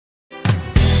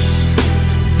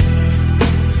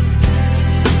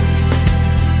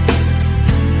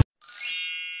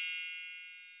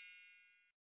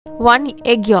1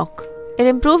 egg yolk. It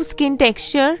improves skin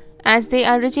texture as they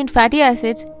are rich in fatty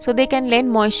acids, so they can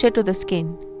lend moisture to the skin.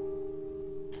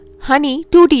 Honey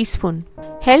 2 teaspoons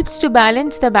helps to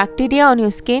balance the bacteria on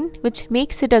your skin, which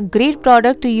makes it a great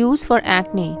product to use for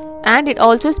acne, and it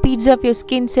also speeds up your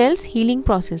skin cells healing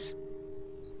process.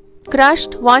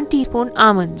 Crushed 1 teaspoon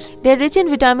almonds. They are rich in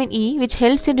vitamin E, which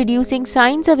helps in reducing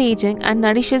signs of aging and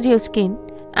nourishes your skin.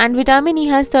 And vitamin E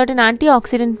has certain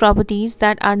antioxidant properties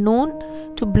that are known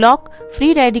to block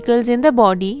free radicals in the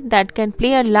body that can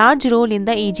play a large role in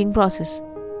the aging process.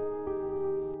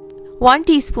 1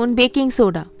 teaspoon baking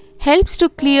soda helps to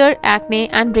clear acne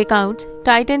and breakouts,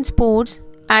 tightens pores,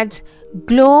 adds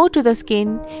glow to the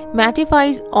skin,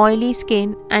 mattifies oily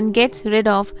skin, and gets rid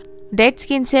of dead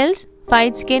skin cells,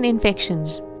 fights skin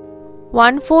infections.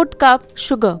 1/4 cup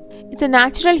sugar. It's a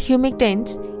natural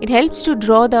humectant. It helps to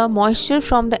draw the moisture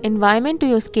from the environment to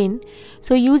your skin.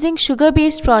 So using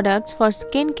sugar-based products for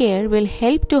skin care will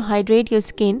help to hydrate your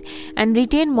skin and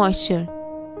retain moisture.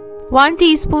 1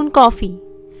 teaspoon coffee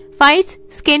fights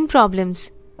skin problems.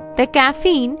 The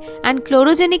caffeine and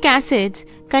chlorogenic acids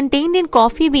contained in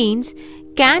coffee beans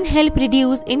can help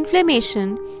reduce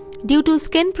inflammation due to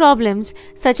skin problems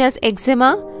such as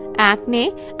eczema, acne,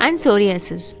 and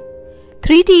psoriasis.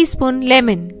 3 teaspoon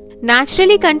lemon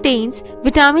naturally contains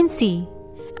vitamin C,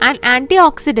 an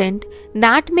antioxidant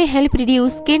that may help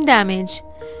reduce skin damage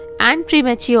and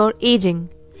premature aging.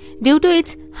 Due to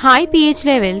its high pH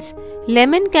levels,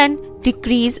 lemon can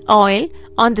decrease oil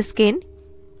on the skin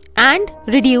and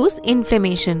reduce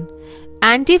inflammation,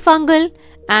 antifungal,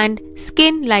 and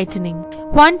skin lightening.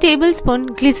 1 tablespoon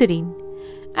glycerin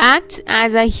acts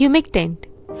as a humectant,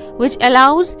 which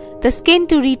allows the skin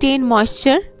to retain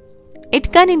moisture. It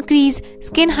can increase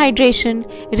skin hydration,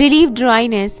 relieve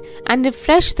dryness, and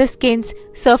refresh the skin's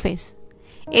surface.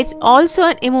 It's also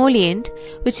an emollient,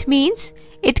 which means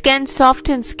it can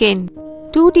soften skin.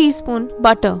 2 teaspoons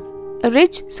butter, a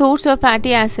rich source of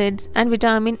fatty acids and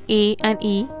vitamin A and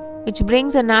E, which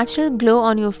brings a natural glow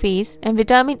on your face, and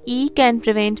vitamin E can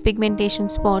prevent pigmentation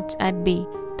spots at bay.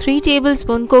 3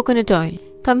 tablespoons coconut oil,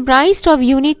 comprised of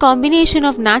unique combination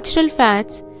of natural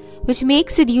fats, which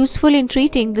makes it useful in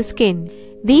treating the skin.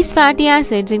 These fatty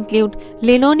acids include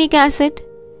linoleic acid,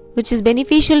 which is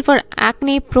beneficial for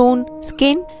acne-prone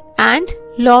skin, and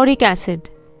lauric acid,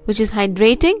 which is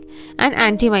hydrating and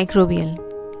antimicrobial.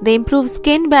 They improve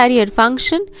skin barrier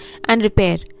function and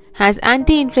repair, has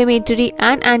anti-inflammatory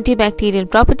and antibacterial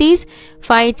properties,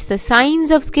 fights the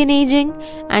signs of skin aging,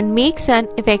 and makes an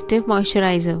effective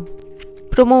moisturizer.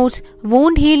 Promotes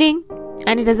wound healing,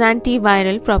 and it has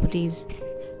antiviral properties.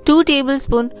 2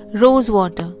 tablespoons rose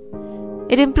water.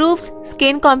 It improves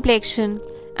skin complexion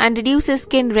and reduces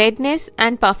skin redness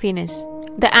and puffiness.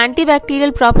 The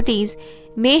antibacterial properties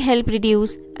may help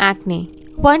reduce acne.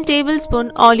 1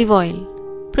 tablespoon olive oil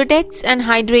protects and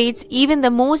hydrates even the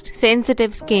most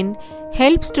sensitive skin,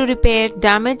 helps to repair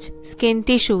damaged skin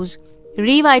tissues,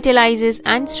 revitalizes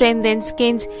and strengthens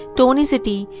skin's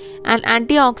tonicity, and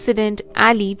antioxidant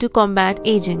ally to combat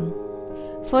aging.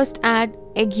 First add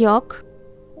egg yolk.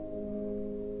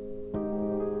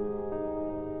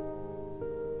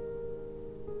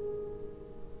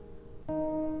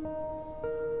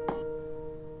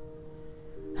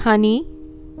 Honey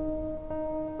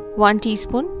 1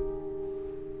 teaspoon,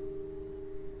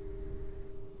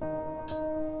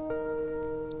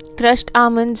 crushed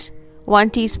almonds 1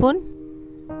 teaspoon,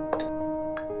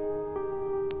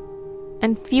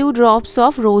 and few drops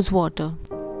of rose water,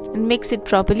 and mix it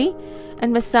properly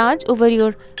and massage over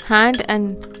your hand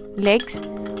and legs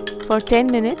for 10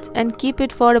 minutes and keep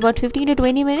it for about 15 to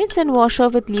 20 minutes and wash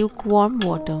off with lukewarm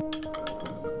water.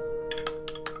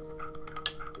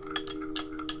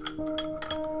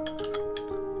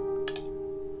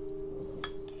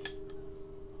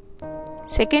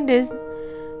 Second is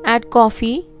add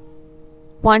coffee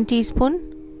 1 teaspoon,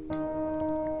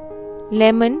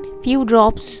 lemon few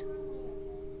drops,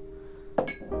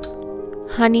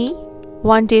 honey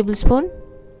 1 tablespoon,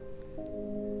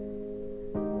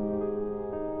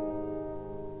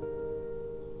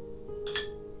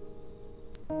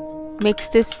 mix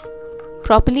this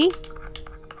properly,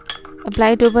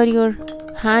 apply it over your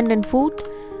hand and foot,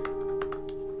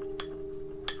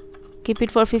 keep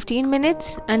it for 15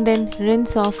 minutes and then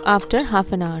rinse off after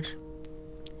half an hour.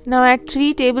 Now add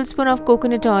 3 tablespoons of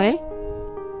coconut oil,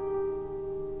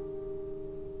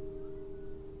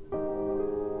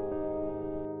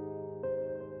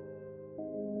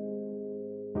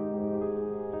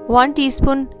 one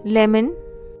teaspoon lemon,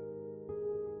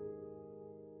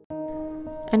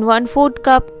 and 1/4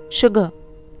 cup sugar.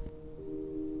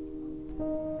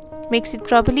 Mix it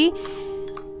properly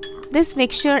This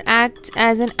mixture acts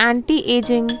as an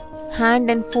anti-aging hand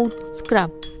and foot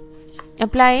scrub.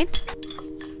 Apply it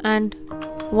and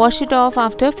wash it off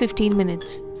after 15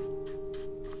 minutes.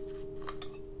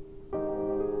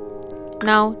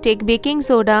 Now take baking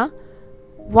soda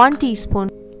 1 teaspoon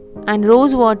and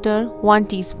rose water 1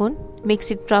 teaspoon. Mix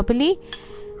it properly.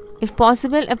 If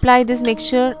possible, apply this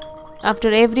mixture after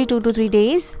every 2 to 3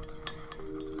 days.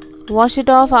 Wash it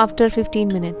off after 15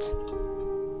 minutes.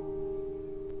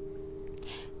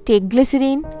 Take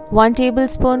glycerin 1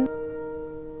 tablespoon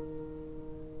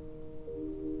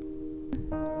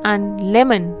and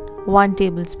lemon 1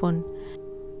 tablespoon.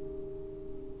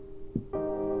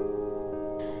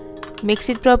 Mix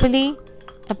it properly,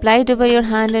 apply it over your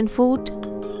hand and foot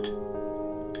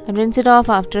and rinse it off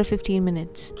after 15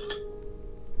 minutes.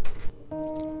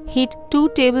 Heat 2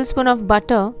 tablespoons of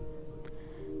butter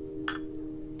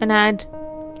and add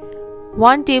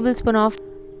 1 tablespoon of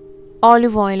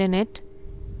olive oil in it.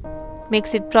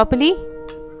 Mix it properly.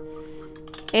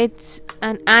 It's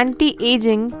an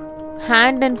anti-aging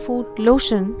hand and foot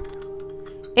lotion.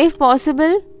 If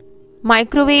possible,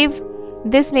 microwave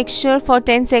this mixture for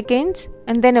 10 seconds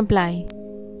and then apply,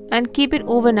 and keep it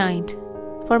overnight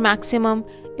for maximum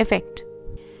effect.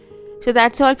 So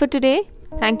that's all for today.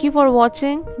 Thank you for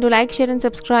watching. Do like, share and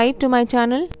subscribe to my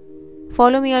channel.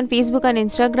 Follow me on Facebook and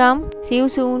Instagram. See you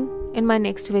soon in my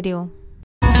next video.